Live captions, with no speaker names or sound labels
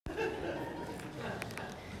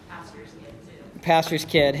Pastor's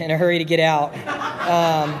kid, in a hurry to get out.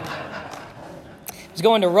 Was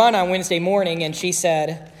going to run on Wednesday morning, and she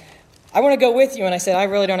said, I want to go with you. And I said, I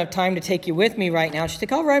really don't have time to take you with me right now. She's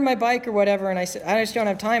like, I'll ride my bike or whatever. And I said, I just don't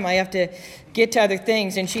have time. I have to get to other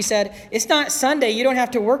things. And she said, it's not Sunday. You don't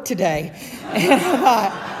have to work today. And I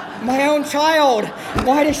thought, my own child,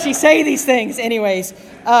 why does she say these things? Anyways,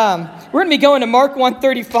 we're going to be going to Mark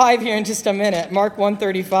 135 here in just a minute. Mark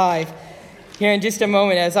 135 here in just a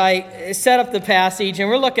moment as I set up the passage. And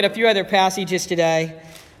we'll look at a few other passages today.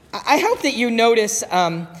 I hope that you notice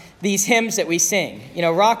these hymns that we sing. You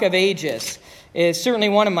know, Rock of Ages is certainly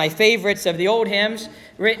one of my favorites of the old hymns,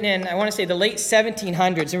 written in, I want to say, the late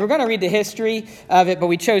 1700s. And we're going to read the history of it, but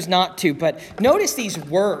we chose not to. But notice these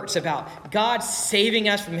words about God saving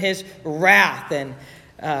us from his wrath and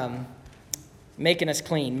making us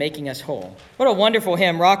clean, making us whole. What a wonderful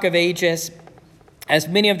hymn, Rock of Ages. As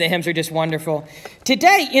many of the hymns are just wonderful.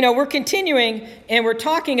 Today, we're continuing and we're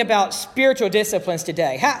talking about spiritual disciplines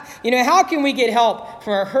today. How can we get help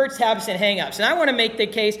from our hurts, habits, and hang-ups? And I want to make the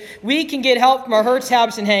case we can get help from our hurts,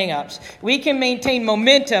 habits, and hang-ups. We can maintain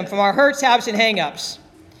momentum from our hurts, habits, and hang-ups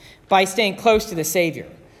by staying close to the Savior,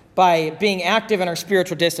 by being active in our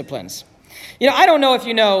spiritual disciplines. I don't know if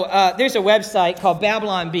you know, there's a website called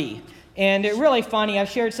Babylon Bee. And it's really funny. I've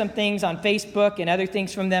shared some things on Facebook and other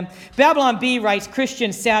things from them. Babylon Bee writes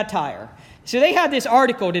Christian satire. So they had this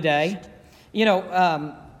article today.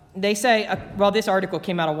 They say, this article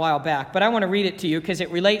came out a while back, but I want to read it to you because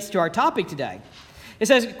it relates to our topic today. It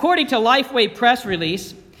says, according to Lifeway press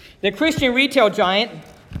release, the Christian retail giant,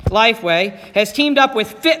 Lifeway, has teamed up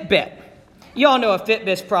with Fitbit. You all know a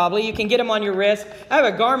Fitbit probably. You can get them on your wrist. I have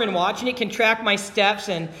a Garmin watch, and it can track my steps,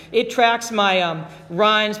 and it tracks my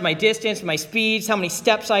runs, my distance, my speeds, how many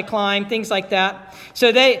steps I climb, things like that.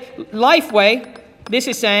 So Lifeway, this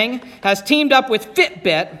is saying, has teamed up with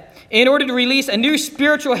Fitbit in order to release a new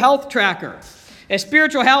spiritual health tracker. A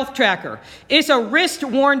spiritual health tracker. It's a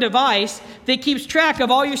wrist-worn device that keeps track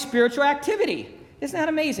of all your spiritual activity. Isn't that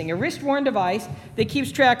amazing? A wrist-worn device that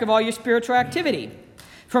keeps track of all your spiritual activity.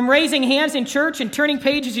 From raising hands in church and turning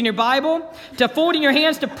pages in your Bible, to folding your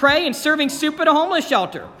hands to pray and serving soup at a homeless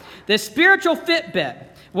shelter, the spiritual Fitbit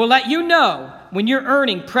will let you know when you're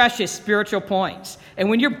earning precious spiritual points and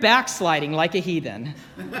when you're backsliding like a heathen.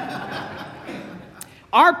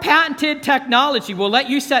 Our patented technology will let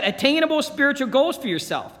you set attainable spiritual goals for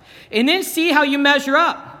yourself and then see how you measure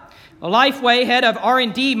up. A Lifeway head of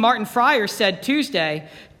R&D, Martin Fryer, said Tuesday,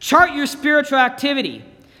 chart your spiritual activity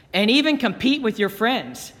and even compete with your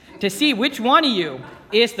friends to see which one of you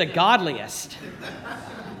is the godliest.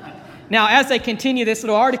 Now, as I continue this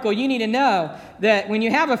little article, you need to know that when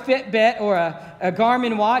you have a Fitbit or a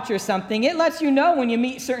Garmin watch or something, it lets you know when you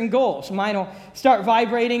meet certain goals. Mine will start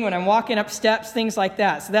vibrating when I'm walking up steps, things like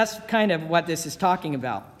that. So that's kind of what this is talking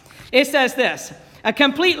about. It says this, a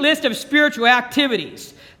complete list of spiritual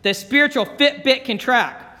activities the spiritual Fitbit can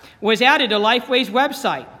track was added to Lifeway's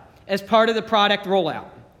website as part of the product rollout.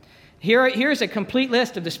 Here's a complete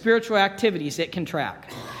list of the spiritual activities it can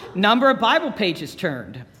track. Number of Bible pages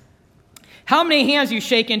turned. How many hands you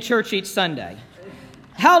shake in church each Sunday.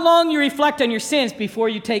 How long you reflect on your sins before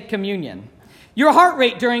you take communion. Your heart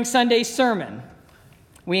rate during Sunday's sermon.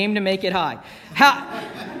 We aim to make it high.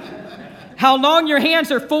 How long your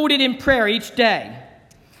hands are folded in prayer each day.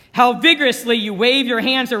 How vigorously you wave your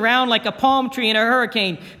hands around like a palm tree in a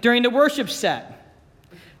hurricane during the worship set.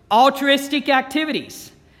 Altruistic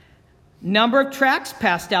activities. Number of tracts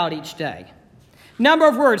passed out each day. Number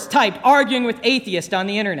of words typed arguing with atheists on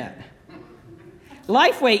the internet.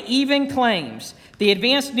 Lifeway even claims the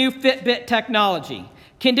advanced new Fitbit technology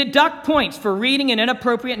can deduct points for reading an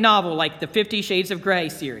inappropriate novel like the 50 Shades of Grey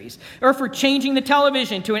series, or for changing the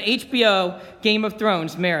television to an HBO Game of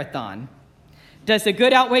Thrones marathon. Does the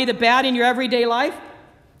good outweigh the bad in your everyday life?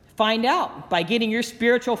 Find out by getting your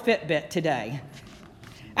spiritual Fitbit today.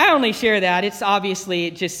 I only share that. It's obviously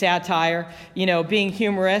just satire, being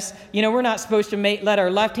humorous. We're not supposed to let our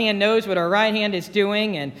left hand knows what our right hand is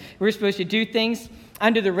doing, and we're supposed to do things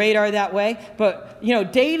under the radar that way. But,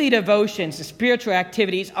 daily devotions and spiritual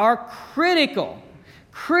activities are critical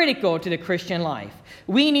to the Christian life.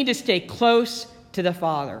 We need to stay close to the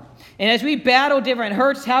Father. And as we battle different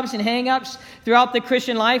hurts, habits, and hang-ups throughout the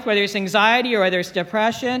Christian life, whether it's anxiety or whether it's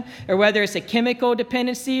depression or whether it's a chemical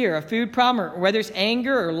dependency or a food problem or whether it's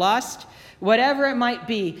anger or lust, whatever it might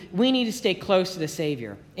be, we need to stay close to the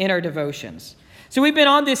Savior in our devotions. So we've been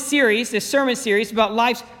on this sermon series about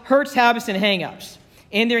life's hurts, habits, and hang-ups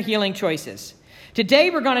and their healing choices. Today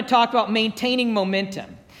we're going to talk about maintaining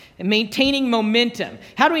momentum. And maintaining momentum.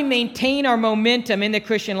 How do we maintain our momentum in the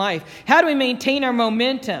Christian life? How do we maintain our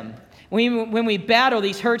momentum when we battle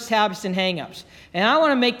these hurts, habits, and hang-ups. And I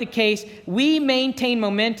want to make the case we maintain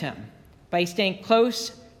momentum by staying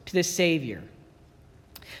close to the Savior.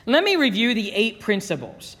 Let me review the 8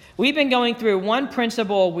 principles. We've been going through one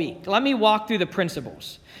principle a week. Let me walk through the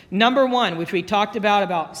principles. Number 1, which we talked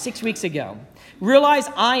about 6 weeks ago. Realize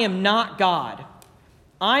I am not God.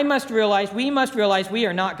 We must realize we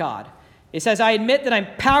are not God. It says, I admit that I'm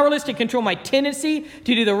powerless to control my tendency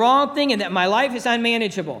to do the wrong thing and that my life is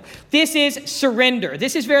unmanageable. This is surrender.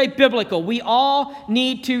 This is very biblical. We all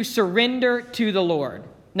need to surrender to the Lord.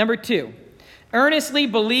 Number 2, earnestly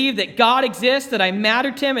believe that God exists, that I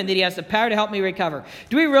matter to him, and that he has the power to help me recover.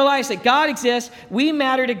 Do we realize that God exists? We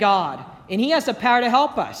matter to God, and he has the power to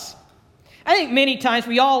help us. I think many times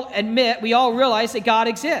we all realize that God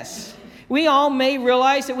exists. We all may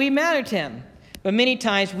realize that we matter to him. But many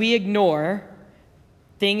times we ignore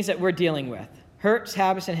things that we're dealing with. Hurts,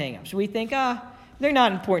 habits, and hang-ups. We think, they're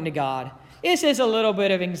not important to God. It's just a little bit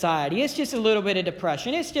of anxiety. It's just a little bit of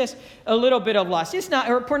depression. It's just a little bit of lust. It's not,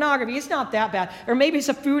 or pornography. It's not that bad. Or maybe it's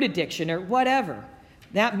a food addiction or whatever.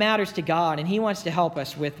 That matters to God, and he wants to help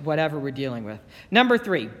us with whatever we're dealing with. Number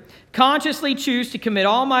 3, consciously choose to commit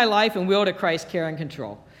all my life and will to Christ's care and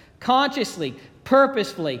control. Consciously,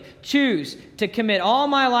 purposefully choose to commit all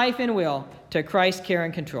my life and will to Christ's care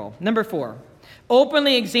and control. Number 4,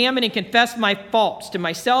 openly examine and confess my faults to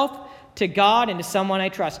myself, to God, and to someone I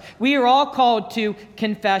trust. We are all called to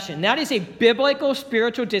confession. That is a biblical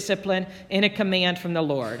spiritual discipline and a command from the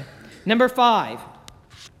Lord. Number 5,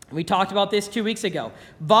 we talked about this 2 weeks ago.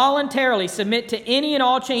 Voluntarily submit to any and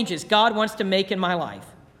all changes God wants to make in my life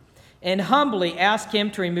and humbly ask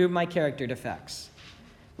him to remove my character defects.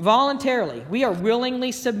 Voluntarily, we are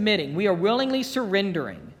willingly submitting. We are willingly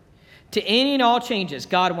surrendering to any and all changes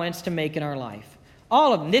God wants to make in our life.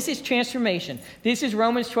 All of them. This is transformation. This is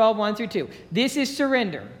Romans 12, 1 through 2. This is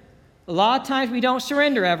surrender. A lot of times we don't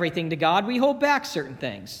surrender everything to God. We hold back certain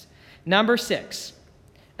things. Number 6,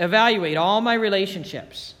 evaluate all my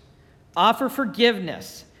relationships. Offer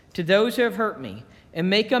forgiveness to those who have hurt me and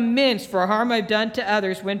make amends for harm I've done to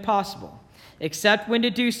others when possible, except when to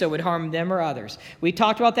do so would harm them or others. We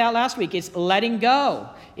talked about that last week. It's letting go.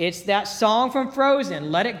 It's that song from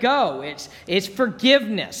Frozen, Let It Go. It's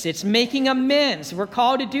forgiveness. It's making amends. We're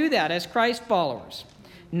called to do that as Christ followers.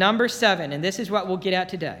 Number 7, and this is what we'll get at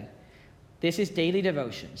today. This is daily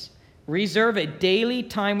devotions. Reserve a daily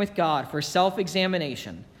time with God for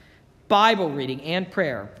self-examination, Bible reading, and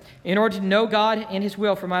prayer in order to know God and his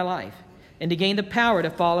will for my life and to gain the power to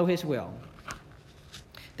follow his will.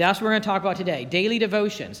 That's what we're going to talk about today. Daily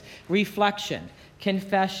devotions, reflection,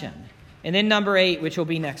 confession. And then number 8, which will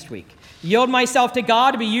be next week. Yield myself to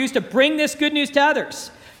God to be used to bring this good news to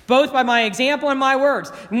others, both by my example and my words.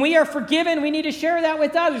 When we are forgiven, we need to share that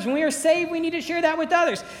with others. When we are saved, we need to share that with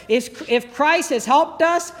others. If Christ has helped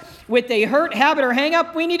us with a hurt, habit, or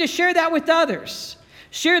hang-up, we need to share that with others.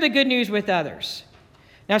 Share the good news with others.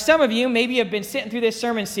 Now, some of you maybe have been sitting through this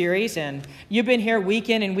sermon series, and you've been here week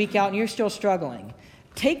in and week out, and you're still struggling.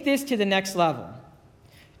 Take this to the next level.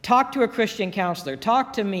 Talk to a Christian counselor.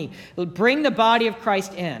 Talk to me. Bring the body of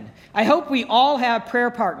Christ in. I hope we all have prayer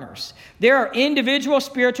partners. There are individual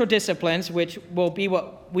spiritual disciplines, which will be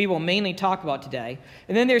what we will mainly talk about today.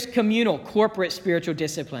 And then there's communal, corporate spiritual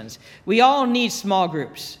disciplines. We all need small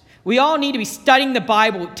groups. We all need to be studying the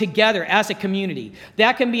Bible together as a community.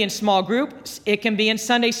 That can be in small groups. It can be in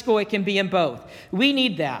Sunday school. It can be in both. We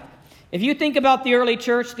need that. If you think about the early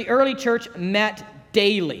church met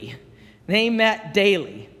daily. They met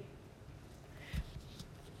daily.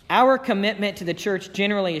 Our commitment to the church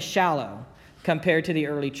generally is shallow compared to the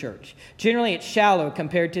early church. Generally, it's shallow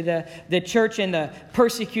compared to the church in the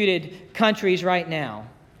persecuted countries right now.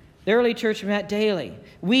 The early church met daily.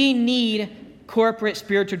 We need corporate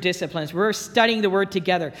spiritual disciplines. We're studying the Word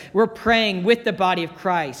together. We're praying with the body of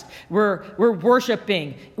Christ. We're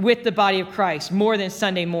worshiping with the body of Christ more than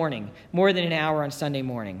Sunday morning, more than an hour on Sunday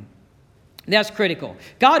morning. That's critical.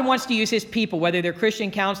 God wants to use his people, whether they're Christian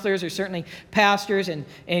counselors or certainly pastors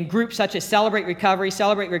and groups such as Celebrate Recovery.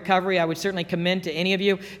 Celebrate Recovery, I would certainly commend to any of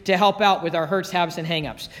you to help out with our hurts, habits, and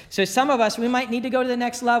hang-ups. So some of us, we might need to go to the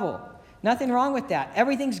next level. Nothing wrong with that.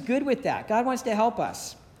 Everything's good with that. God wants to help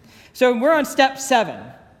us. So we're on step 7.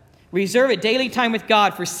 Reserve a daily time with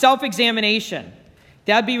God for self-examination.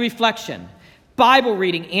 That'd be reflection, Bible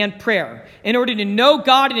reading, and prayer in order to know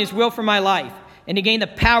God and his will for my life and to gain the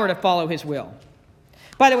power to follow his will.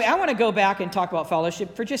 By the way, I want to go back and talk about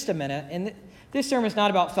fellowship for just a minute. And this sermon is not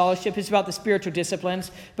about fellowship. It's about the spiritual disciplines.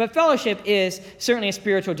 But fellowship is certainly a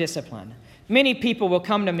spiritual discipline. Many people will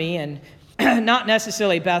come to me and not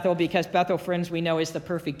necessarily Bethel, because Bethel Friends we know is the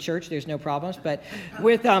perfect church. There's no problems. But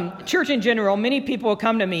with church in general, many people will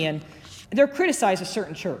come to me and they'll criticize a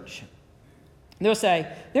certain church. They'll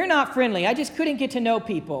say, they're not friendly. I just couldn't get to know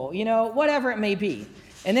people, whatever it may be.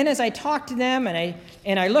 And then as I talk to them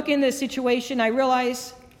and I look into the situation, I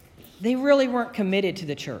realize they really weren't committed to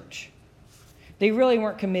the church. They really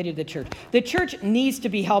weren't committed to the church. The church needs to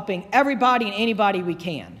be helping everybody and anybody we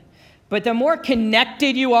can. But the more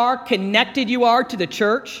connected you are to the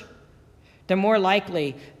church, the more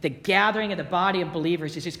likely the gathering of the body of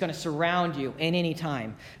believers is just going to surround you in any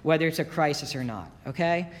time, whether it's a crisis or not,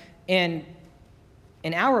 okay? And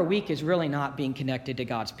our week is really not being connected to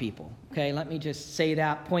God's people, okay? Let me just say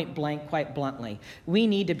that point blank, quite bluntly. We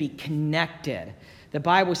need to be connected. The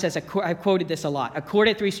Bible says, I've quoted this a lot, a cord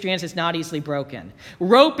at three strands is not easily broken.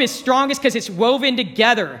 Rope is strongest because it's woven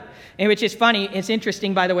together. And which is funny, it's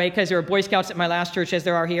interesting, by the way, because there were Boy Scouts at my last church, as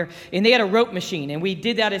there are here, and they had a rope machine, and we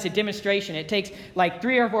did that as a demonstration. It takes like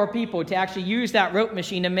 3 or 4 people to actually use that rope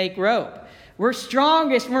machine to make rope. We're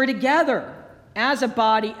strongest when we're together as a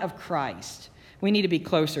body of Christ. We need to be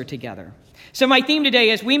closer together. So my theme today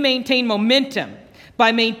is we maintain momentum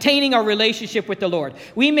by maintaining our relationship with the Lord.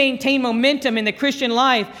 We maintain momentum in the Christian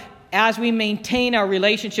life as we maintain our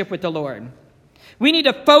relationship with the Lord. We need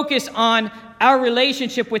to focus on our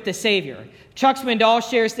relationship with the Savior. Chuck Swindoll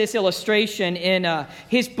shares this illustration in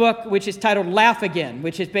his book, which is titled Laugh Again,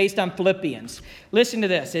 which is based on Philippians. Listen to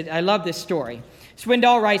this. I love this story.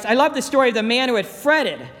 Swindoll writes, I love the story of the man who had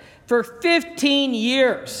fretted for 15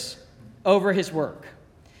 years over his work.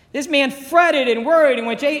 This man fretted and worried and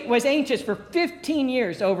was anxious for 15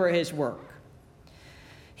 years over his work.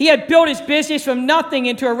 He had built his business from nothing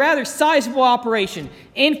into a rather sizable operation.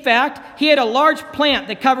 In fact, he had a large plant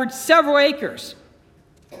that covered several acres.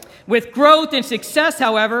 With growth and success,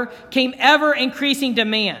 however, came ever-increasing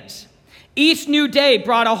demands. Each new day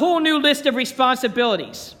brought a whole new list of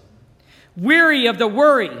responsibilities. Weary of the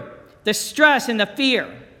worry, the stress, and the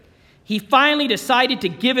fear, he finally decided to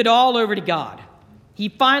give it all over to God.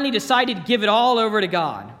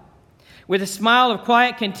 With a smile of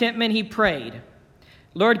quiet contentment, he prayed,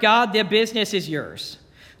 Lord God, the business is yours.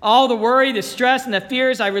 All the worry, the stress, and the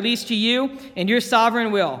fears I release to you and your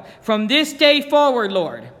sovereign will. From this day forward,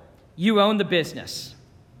 Lord, you own the business.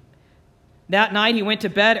 That night, he went to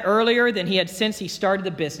bed earlier than he had since he started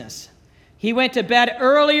the business. He went to bed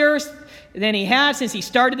earlier than he had since he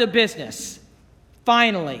started the business.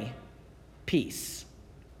 Finally, peace.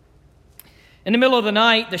 In the middle of the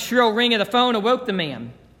night, the shrill ring of the phone awoke the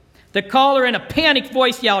man. The caller, in a panicked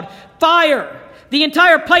voice, yelled, Fire! The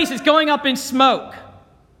entire place is going up in smoke.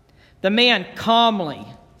 The man calmly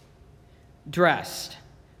dressed,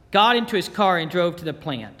 got into his car, and drove to the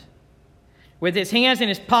plant. With his hands in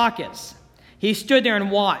his pockets, he stood there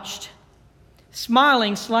and watched,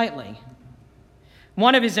 smiling slightly.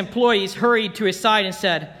 One of his employees hurried to his side and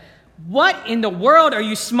said, What in the world are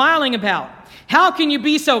you smiling about? How can you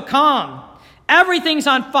be so calm? Everything's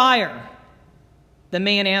on fire. The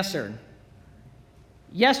man answered,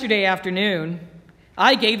 Yesterday afternoon,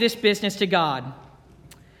 I gave this business to God.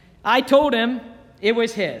 I told him it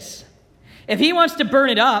was his. If he wants to burn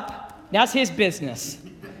it up, that's his business.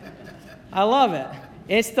 I love it.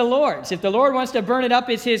 It's the Lord's. If the Lord wants to burn it up,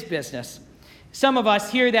 it's his business. Some of us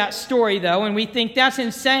hear that story, though, and we think that's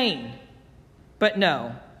insane. But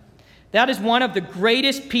no, that is one of the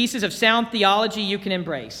greatest pieces of sound theology you can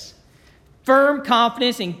embrace. Firm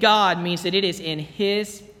confidence in God means that it is in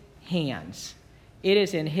his hands. It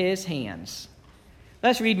is in his hands.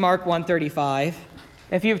 Let's read Mark 1:35.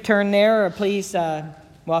 If you've turned there, or please,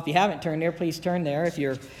 if you haven't turned there, please turn there. If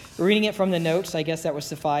you're reading it from the notes, I guess that would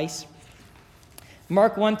suffice.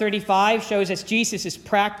 Mark 1:35 shows us Jesus'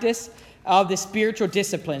 practice of the spiritual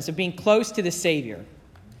disciplines of being close to the Savior.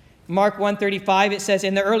 Mark 1:35, it says,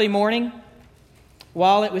 In the early morning,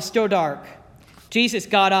 while it was still dark, Jesus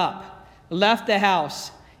got up, left the house,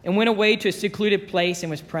 and went away to a secluded place and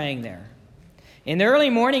was praying there. In the early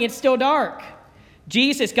morning, it's still dark.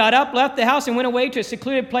 Jesus got up, left the house, and went away to a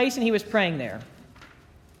secluded place, and he was praying there.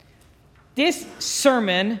 This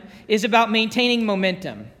sermon is about maintaining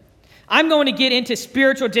momentum. I'm going to get into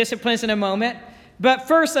spiritual disciplines in a moment, but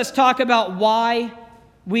first let's talk about why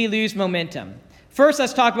we lose momentum. First,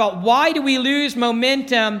 let's talk about why do we lose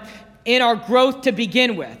momentum in our growth to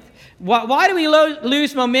begin with? Why do we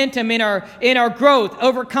lose momentum in our growth,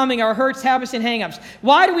 overcoming our hurts, habits, and hang-ups?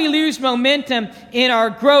 Why do we lose momentum in our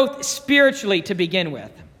growth spiritually to begin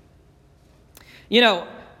with?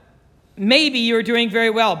 Maybe you're doing very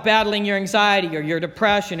well battling your anxiety or your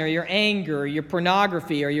depression or your anger or your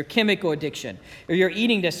pornography or your chemical addiction or your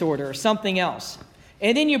eating disorder or something else.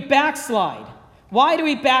 And then you backslide. Why do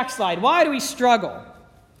we backslide? Why do we struggle?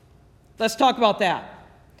 Let's talk about that.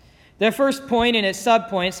 The first point and its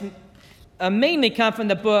subpoints mainly come from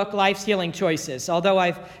the book Life's Healing Choices, although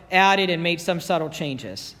I've added and made some subtle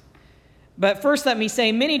changes. But first, let me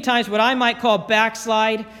say, many times what I might call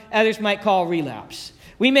backslide, others might call relapse.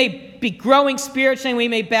 We may be growing spiritually, and we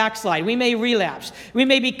may backslide. We may relapse. We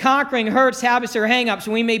may be conquering hurts, habits, or hang-ups,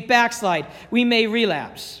 and we may backslide. We may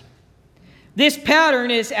relapse. This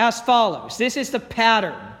pattern is as follows. This is the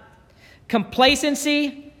pattern: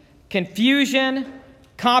 complacency, confusion,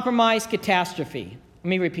 compromise, catastrophe. Let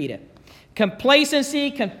me repeat it.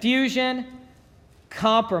 Complacency, confusion,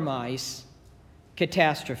 compromise,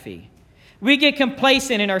 catastrophe. We get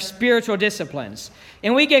complacent in our spiritual disciplines,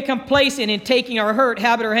 and we get complacent in taking our hurt,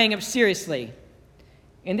 habit, or hang-up seriously.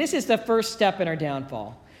 And this is the first step in our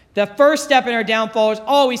downfall. The first step in our downfall is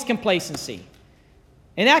always complacency.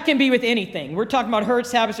 And that can be with anything. We're talking about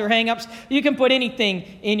hurts, habits, or hang-ups. You can put anything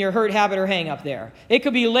in your hurt, habit, or hang-up there. It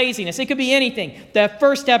could be laziness. It could be anything. The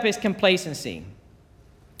first step is complacency.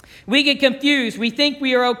 We get confused. We think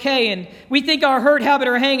we are okay, and we think our hurt, habit,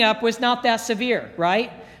 or hang-up was not that severe,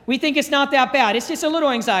 right? We think it's not that bad. It's just a little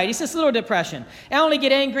anxiety. It's just a little depression. I only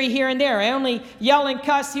get angry here and there. I only yell and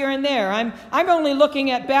cuss here and there. I'm only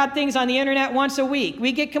looking at bad things on the internet once a week.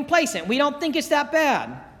 We get complacent. We don't think it's that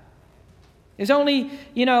bad. There's only,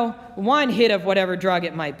 one hit of whatever drug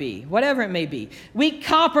it might be, whatever it may be. We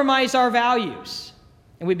compromise our values,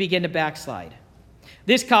 and we begin to backslide.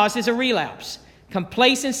 This causes a relapse.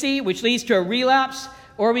 Complacency, which leads to a relapse,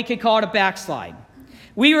 or we could call it a backslide.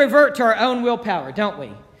 We revert to our own willpower, don't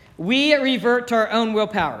we? We revert to our own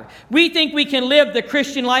willpower. We think we can live the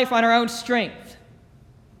Christian life on our own strength.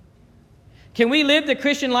 Can we live the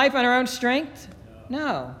Christian life on our own strength?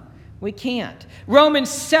 No, we can't.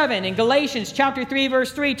 Romans 7 and Galatians chapter 3,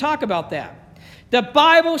 verse 3 talk about that. The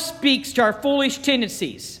Bible speaks to our foolish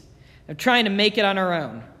tendencies of trying to make it on our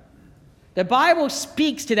own. The Bible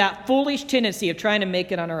speaks to that foolish tendency of trying to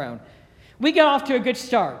make it on our own. We get off to a good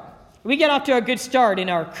start. We get off to a good start in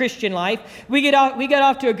our Christian life. We get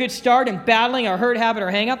off to a good start in battling our hurt, habit, or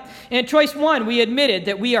hang-up. In choice 1, we admitted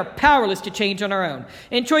that we are powerless to change on our own.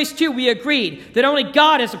 In choice 2, we agreed that only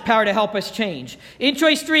God has the power to help us change. In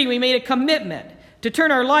choice 3, we made a commitment to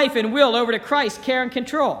turn our life and will over to Christ's care and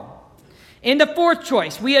control. In the fourth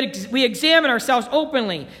choice, we examined ourselves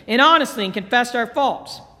openly and honestly and confessed our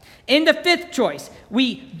faults. In the fifth choice,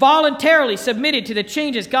 we voluntarily submitted to the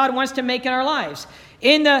changes God wants to make in our lives.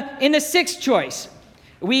 In the sixth choice,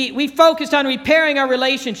 we focused on repairing our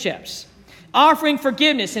relationships, offering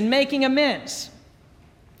forgiveness, and making amends.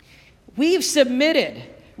 We've submitted,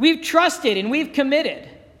 we've trusted, and we've committed.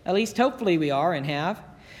 At least hopefully we are and have.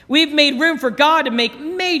 We've made room for God to make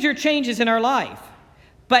major changes in our life.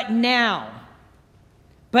 But now,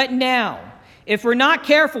 if we're not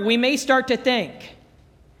careful, we may start to think,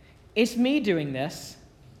 it's me doing this.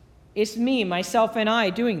 It's me, myself, and I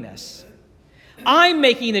doing this. I'm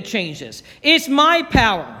making the changes. It's my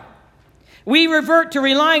power. We revert to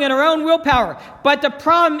relying on our own willpower. But the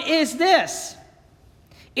problem is this.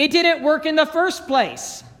 It didn't work in the first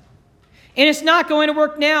place. And it's not going to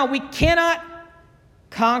work now. We cannot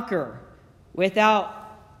conquer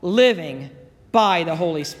without living by the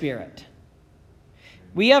Holy Spirit.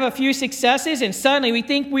 We have a few successes, and suddenly we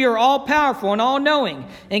think we are all powerful and all knowing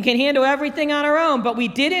and can handle everything on our own, but we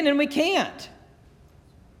didn't and we can't.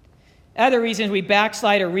 Other reasons we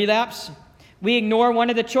backslide or relapse, we ignore one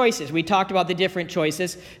of the choices. We talked about the different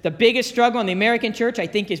choices. The biggest struggle in the American church, I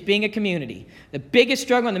think, is being a community. The biggest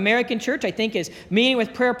struggle in the American church, I think, is meeting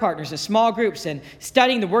with prayer partners and small groups and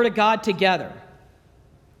studying the Word of God together.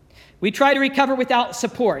 We try to recover without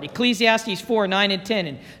support. Ecclesiastes 4, 9, and 10,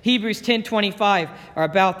 and Hebrews 10, 25 are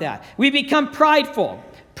about that. We become prideful.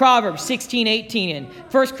 Proverbs 16, 18, and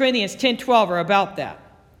 1 Corinthians 10, 12 are about that.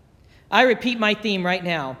 I repeat my theme right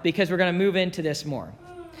now because we're going to move into this more.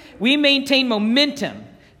 We maintain momentum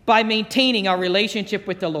by maintaining our relationship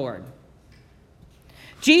with the Lord.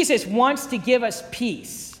 Jesus wants to give us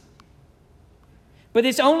peace. But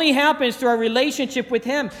this only happens through our relationship with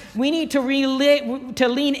Him. We need to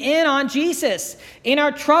lean in on Jesus in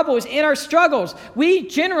our troubles, in our struggles. We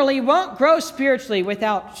generally won't grow spiritually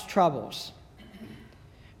without troubles.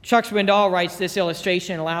 Chuck Swindoll writes this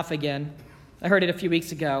illustration, and laugh again. I heard it a few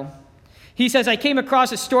weeks ago. He says, I came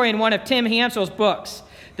across a story in one of Tim Hansel's books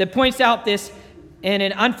that points out this in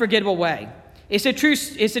an unforgettable way. It's a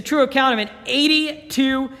true account of an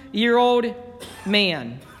 82-year-old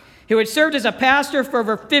man who had served as a pastor for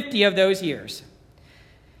over 50 of those years.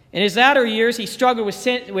 In his latter years, he struggled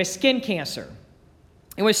with skin cancer.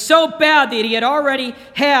 It was so bad that he had already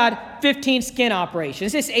had 15 skin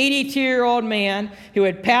operations. This 82-year-old man who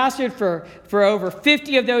had pastored for over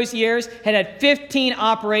 50 of those years had 15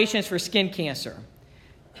 operations for skin cancer.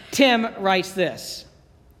 Tim writes this.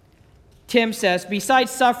 Tim says,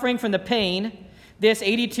 besides suffering from the pain, this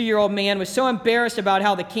 82-year-old man was so embarrassed about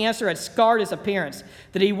how the cancer had scarred his appearance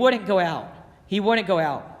that he wouldn't go out. He wouldn't go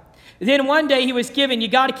out. Then one day he was given, "You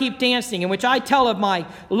got to keep dancing," in which I tell of my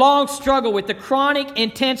long struggle with the chronic,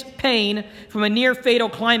 intense pain from a near-fatal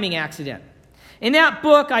climbing accident. In that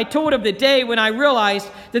book, I told of the day when I realized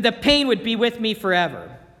that the pain would be with me forever.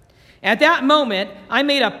 At that moment, I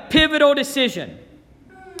made a pivotal decision.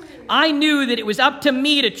 I knew that it was up to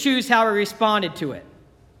me to choose how I responded to it.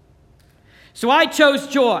 So I chose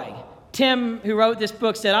joy. Tim, who wrote this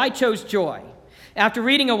book, said, "I chose joy." After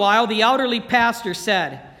reading a while, the elderly pastor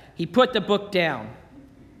said, he put the book down,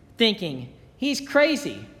 thinking, he's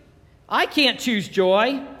crazy. I can't choose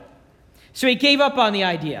joy. So he gave up on the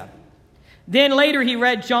idea. Then later he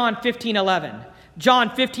read John 15:11.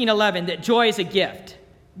 John 15:11, that joy is a gift.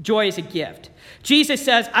 Joy is a gift. Jesus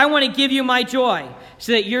says, "I want to give you my joy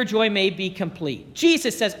so that your joy may be complete."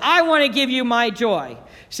 Jesus says, "I want to give you my joy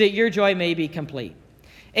so that your joy may be complete."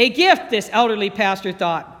 A gift, this elderly pastor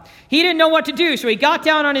thought. He didn't know what to do, so he got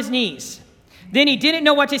down on his knees. Then he didn't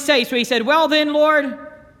know what to say, so he said, "Well then, Lord,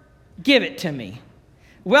 give it to me.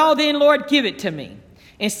 Well then, Lord, give it to me."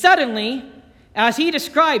 And suddenly, as he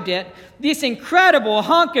described it, this incredible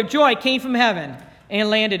hunk of joy came from heaven and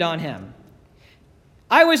landed on him.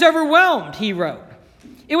 "I was overwhelmed," he wrote.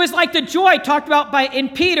 "It was like the joy talked about in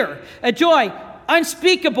Peter, a joy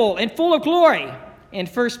unspeakable and full of glory in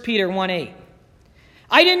 1 Peter 1:8.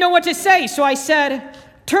 I didn't know what to say, so I said,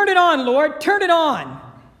 'Turn it on, Lord, turn it on.'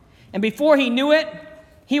 And before he knew it,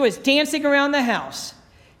 he was dancing around the house.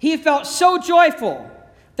 He felt so joyful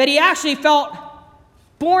that he actually felt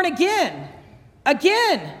born again.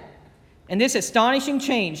 And this astonishing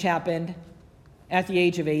change happened at the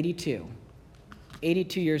age of 82.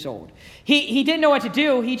 82 years old. He didn't know what to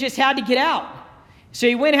do. He just had to get out. So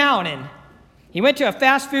he went out and he went to a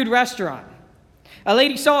fast food restaurant. A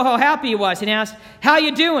lady saw how happy he was and asked, "How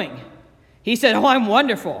you doing?" He said, "Oh, I'm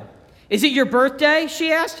wonderful." "Is it your birthday?"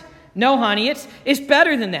 she asked. "No, honey, it's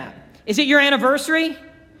better than that." "Is it your anniversary?"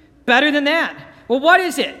 "Better than that." "Well, what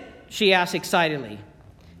is it?" she asked excitedly.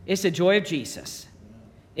 "It's the joy of Jesus.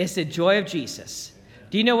 It's the joy of Jesus.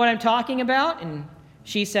 Do you know what I'm talking about?" And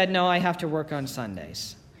she said, "No, I have to work on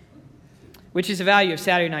Sundays," which is the value of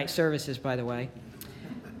Saturday night services, by the way.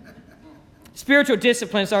 Spiritual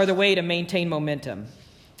disciplines are the way to maintain momentum.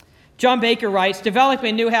 John Baker writes,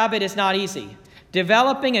 "Developing a new habit is not easy.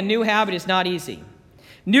 Developing a new habit is not easy.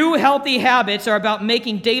 New healthy habits are about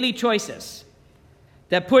making daily choices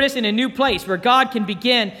that put us in a new place where God can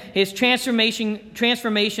begin his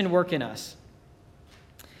transformation work in us."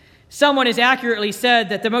 Someone has accurately said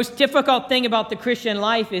that the most difficult thing about the Christian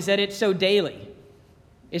life is that it's so daily.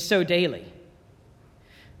 It's so daily.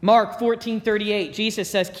 Mark 14:38, Jesus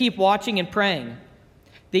says, "Keep watching and praying,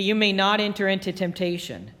 that you may not enter into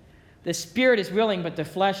temptation. The spirit is willing, but the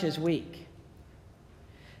flesh is weak."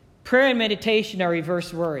 Prayer and meditation are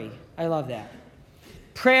reverse worry. I love that.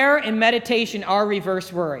 Prayer and meditation are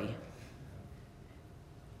reverse worry.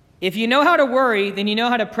 If you know how to worry, then you know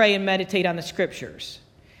how to pray and meditate on the scriptures.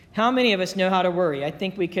 How many of us know how to worry? I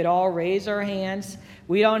think we could all raise our hands.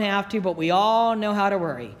 We don't have to, but we all know how to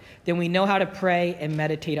worry. Then we know how to pray and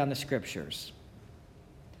meditate on the scriptures.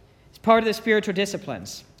 It's part of the spiritual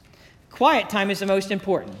disciplines. Quiet time is the most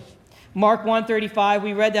important. Mark 1:35,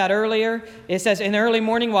 we read that earlier. It says, "In the early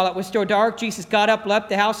morning, while it was still dark, Jesus got up, left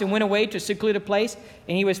the house, and went away to a secluded place,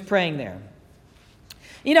 and he was praying there."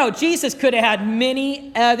 You know, Jesus could have had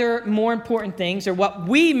many other more important things, or what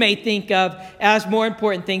we may think of as more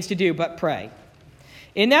important things to do, but pray.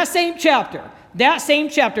 In that same chapter,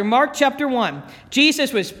 Mark chapter 1,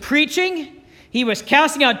 Jesus was preaching, he was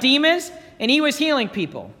casting out demons, and he was healing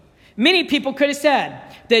people. Many people could have said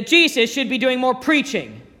that Jesus should be doing more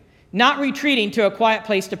preaching, not retreating to a quiet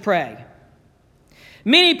place to pray.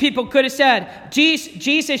 Many people could have said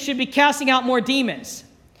Jesus should be casting out more demons,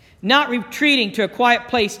 not retreating to a quiet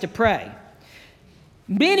place to pray.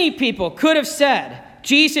 Many people could have said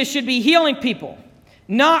Jesus should be healing people,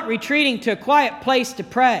 not retreating to a quiet place to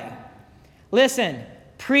pray. Listen,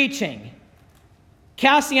 preaching,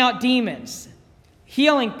 casting out demons,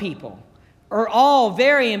 healing people are all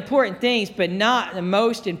very important things, but not the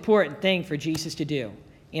most important thing for Jesus to do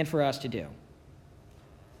and for us to do.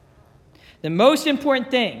 The most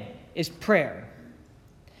important thing is prayer.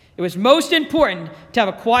 It was most important to have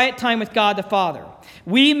a quiet time with God the Father.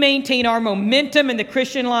 We maintain our momentum in the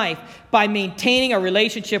Christian life by maintaining a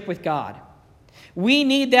relationship with God. We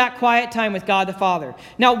need that quiet time with God the Father.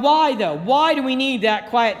 Now, why, though? Why do we need that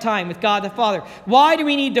quiet time with God the Father? Why do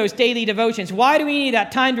we need those daily devotions? Why do we need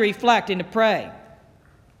that time to reflect and to pray?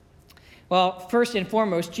 Well, first and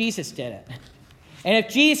foremost, Jesus did it. And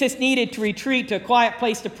if Jesus needed to retreat to a quiet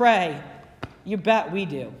place to pray, you bet we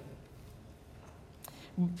do.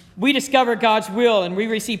 We discover God's will and we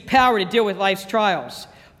receive power to deal with life's trials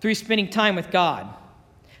through spending time with God.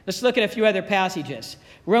 Let's look at a few other passages.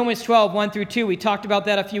 Romans 12, 1 through 2. We talked about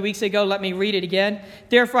that a few weeks ago. Let me read it again.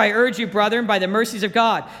 Therefore, I urge you, brethren, by the mercies of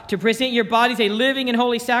God, to present your bodies a living and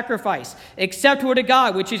holy sacrifice, acceptable to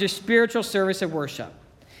God, which is your spiritual service of worship.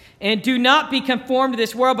 And do not be conformed to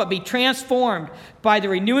this world, but be transformed by the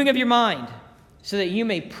renewing of your mind, so that you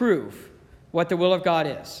may prove what the will of God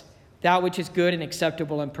is, that which is good and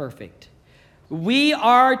acceptable and perfect. We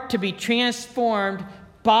are to be transformed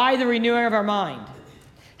by the renewing of our mind.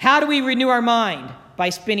 How do we renew our mind? By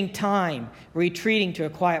spending time retreating to a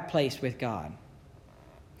quiet place with God.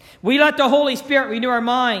 We let the Holy Spirit renew our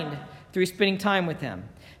mind through spending time with Him.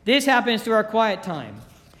 This happens through our quiet time.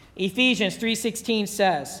 Ephesians 3:16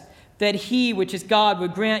 says that He, which is God,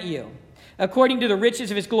 would grant you, according to the riches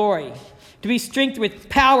of His glory, to be strengthened with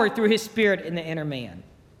power through His Spirit in the inner man.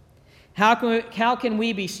 How can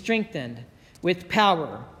we be strengthened with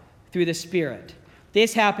power through the Spirit?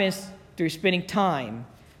 This happens through spending time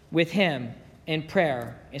with Him in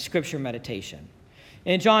prayer and scripture meditation.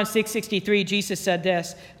 In John 6:63, Jesus said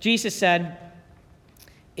this. Jesus said,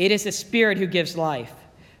 "It is the Spirit who gives life.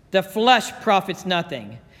 The flesh profits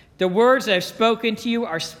nothing. The words that I've spoken to you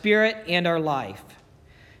are spirit and are life."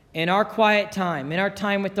 In our quiet time, in our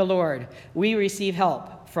time with the Lord, we receive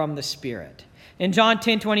help from the Spirit. In John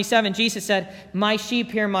 10:27, Jesus said, "My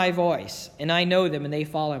sheep hear my voice, and I know them, and they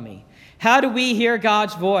follow me." How do we hear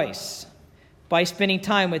God's voice? By spending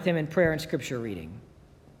time with Him in prayer and scripture reading.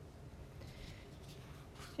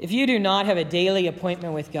 If you do not have a daily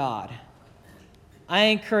appointment with God, I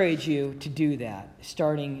encourage you to do that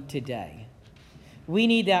starting today. We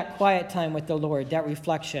need that quiet time with the Lord, that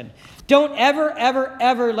reflection. Don't ever, ever,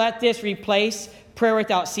 ever let this replace prayer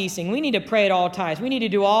without ceasing. We need to pray at all times. We need to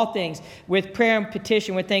do all things with prayer and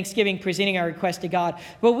petition, with thanksgiving, presenting our request to God.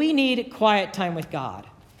 But we need quiet time with God.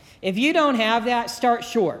 If you don't have that, start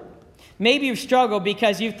short. Maybe you've struggled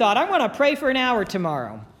because you've thought, I want to pray for an hour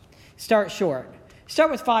tomorrow. Start short.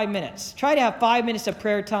 Start with 5 minutes. Try to have 5 minutes of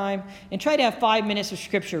prayer time and try to have 5 minutes of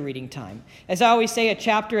scripture reading time. As I always say, a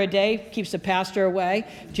chapter a day keeps the pastor away.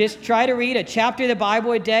 Just try to read a chapter of the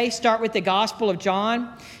Bible a day. Start with the Gospel of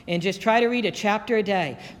John and just try to read a chapter a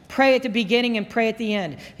day. Pray at the beginning and pray at the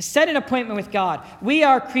end. Set an appointment with God. We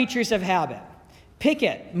are creatures of habit. Pick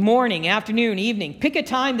it, morning, afternoon, evening. Pick a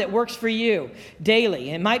time that works for you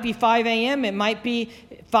daily. It might be 5 a.m., it might be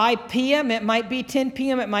 5 p.m., it might be 10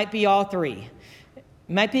 p.m., it might be all three.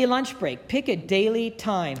 It might be a lunch break. Pick a daily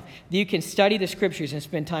time that you can study the scriptures and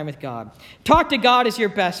spend time with God. Talk to God as your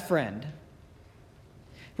best friend.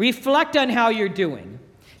 Reflect on how you're doing.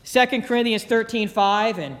 2 Corinthians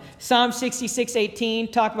 13:5 and Psalm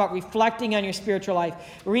 66:18 talk about reflecting on your spiritual life.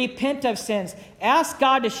 Repent of sins. Ask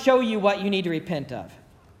God to show you what you need to repent of.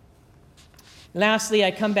 Lastly, I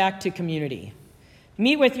come back to community.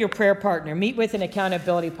 Meet with your prayer partner. Meet with an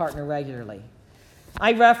accountability partner regularly.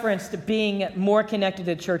 I referenced being more connected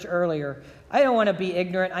to the church earlier. I don't want to be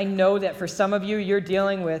ignorant. I know that for some of you, you're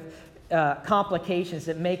dealing with complications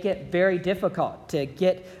that make it very difficult to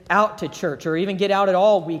get out to church or even get out at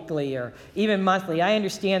all weekly or even monthly. I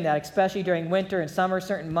understand that, especially during winter and summer,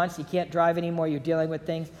 certain months you can't drive anymore, you're dealing with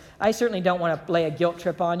things. I certainly don't want to lay a guilt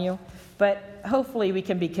trip on you, but hopefully we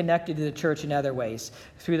can be connected to the church in other ways,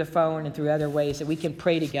 through the phone and through other ways that we can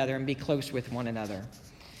pray together and be close with one another.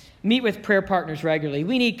 Meet with prayer partners regularly.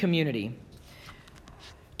 We need community.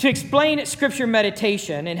 To explain Scripture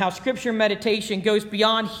meditation and how Scripture meditation goes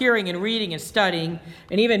beyond hearing and reading and studying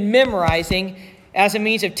and even memorizing as a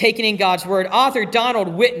means of taking in God's Word, author Donald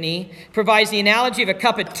Whitney provides the analogy of a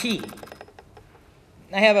cup of tea.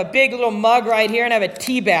 I have a big little mug right here and I have a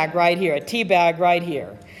tea bag right here, a tea bag right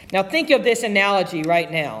here. Now think of this analogy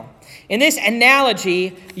right now. In this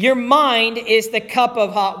analogy, your mind is the cup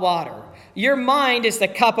of hot water. Your mind is the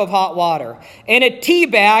cup of hot water. And a tea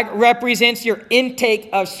bag represents your intake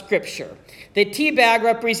of Scripture. The tea bag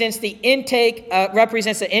represents the intake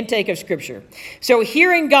of Scripture. So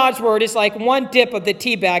hearing God's Word is like one dip of the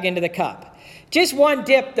tea bag into the cup. Just one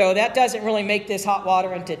dip, though, that doesn't really make this hot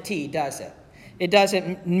water into tea, does it? It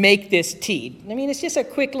doesn't make this tea. I mean, it's just a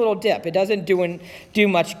quick little dip. It doesn't do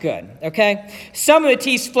much good, okay? Some of the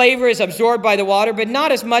tea's flavor is absorbed by the water, but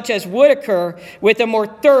not as much as would occur with a more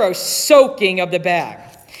thorough soaking of the bag.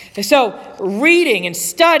 And so reading and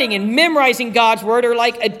studying and memorizing God's word are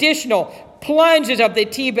like additional plunges of the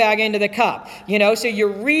tea bag into the cup. So you're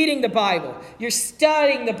reading the Bible, you're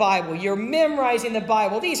studying the Bible, you're memorizing the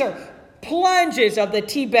Bible. These are plunges of the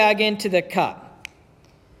tea bag into the cup.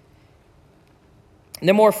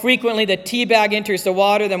 The more frequently the tea bag enters the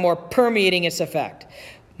water, the more permeating its effect.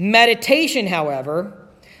 Meditation, however,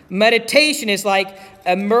 is like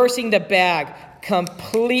immersing the bag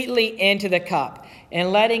completely into the cup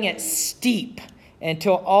and letting it steep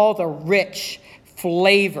until all the rich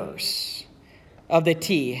flavors of the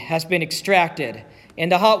tea has been extracted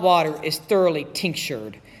and the hot water is thoroughly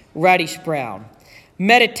tinctured, reddish brown.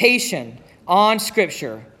 Meditation on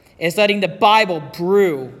Scripture is letting the Bible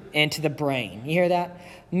brew into the brain. You hear that?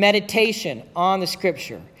 Meditation on the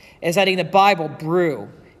Scripture is letting the Bible brew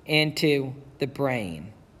into the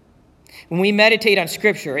brain. When we meditate on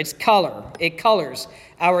Scripture, it colors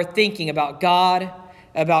our thinking about God,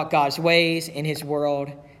 about God's ways in His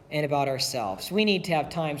world, and about ourselves. We need to have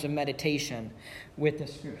times of meditation with the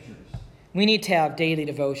Scriptures. We need to have daily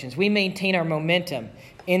devotions. We maintain our momentum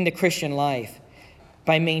in the Christian life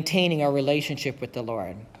by maintaining our relationship with the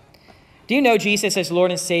Lord. Do you know Jesus as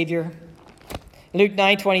Lord and Savior? Luke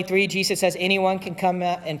 9:23, Jesus says, anyone can come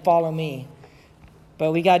and follow me.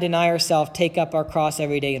 But we got to deny ourselves, take up our cross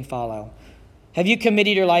every day and follow. Have you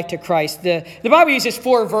committed your life to Christ? The Bible uses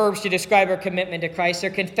 4 verbs to describe our commitment to Christ. They're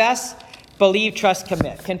confess, believe, trust,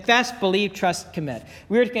 commit. Confess, believe, trust, commit.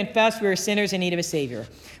 We are to confess we are sinners in need of a Savior.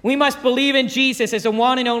 We must believe in Jesus as the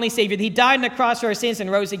one and only Savior. He died on the cross for our sins and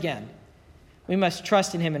rose again. We must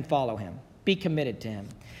trust in Him and follow Him. Be committed to Him.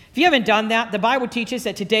 If you haven't done that, the Bible teaches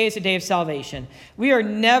that today is a day of salvation. We are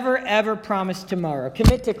never, ever promised tomorrow.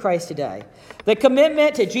 Commit to Christ today. The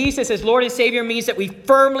commitment to Jesus as Lord and Savior means that we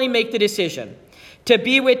firmly make the decision to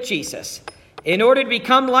be with Jesus in order to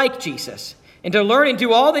become like Jesus and to learn and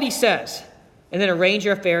do all that He says and then arrange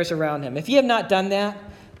your affairs around Him. If you have not done that,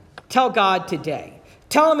 tell God today.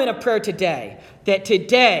 Tell Him in a prayer today that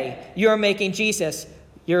today you are making Jesus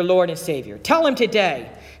your Lord and Savior. Tell Him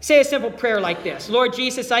today. Say a simple prayer like this. Lord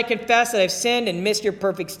Jesus, I confess that I've sinned and missed your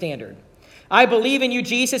perfect standard. I believe in you,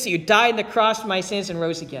 Jesus, that you died on the cross for my sins and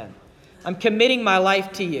rose again. I'm committing my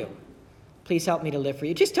life to you. Please help me to live for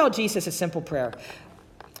you. Just tell Jesus a simple prayer.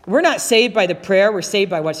 We're not saved by the prayer. We're saved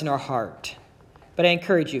by what's in our heart. But I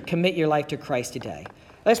encourage you, commit your life to Christ today.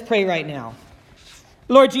 Let's pray right now.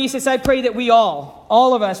 Lord Jesus, I pray that we all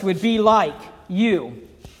of us would be like you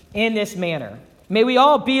in this manner. May we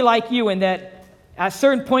all be like you in that at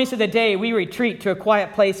certain points of the day, we retreat to a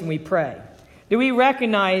quiet place and we pray. Do we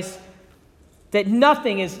recognize that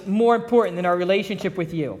nothing is more important than our relationship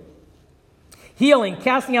with you? Healing,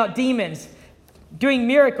 casting out demons, doing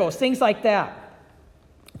miracles, things like that.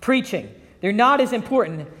 Preaching. They're not as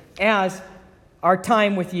important as our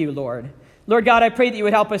time with you, Lord. Lord God, I pray that you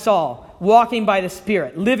would help us all, walking by the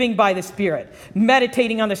Spirit, living by the Spirit,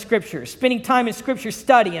 meditating on the Scriptures, spending time in Scripture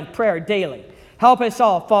study and prayer daily. Help us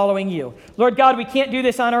all following you. Lord God, we can't do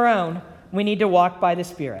this on our own. We need to walk by the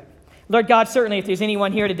Spirit. Lord God, certainly if there's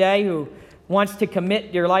anyone here today who wants to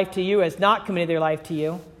commit their life to you, has not committed their life to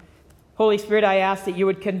you, Holy Spirit, I ask that you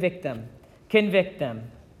would convict them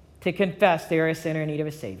to confess they are a sinner in need of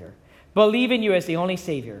a Savior. Believe in you as the only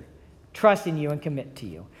Savior. Trust in you and commit to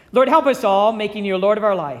you. Lord, help us all, making you Lord of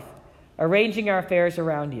our life, arranging our affairs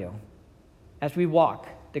around you as we walk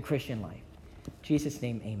the Christian life. In Jesus'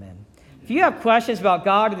 name, amen. If you have questions about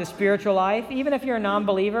God or the spiritual life, even if you're a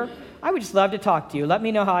non-believer, I would just love to talk to you. Let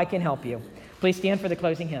me know how I can help you. Please stand for the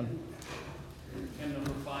closing hymn.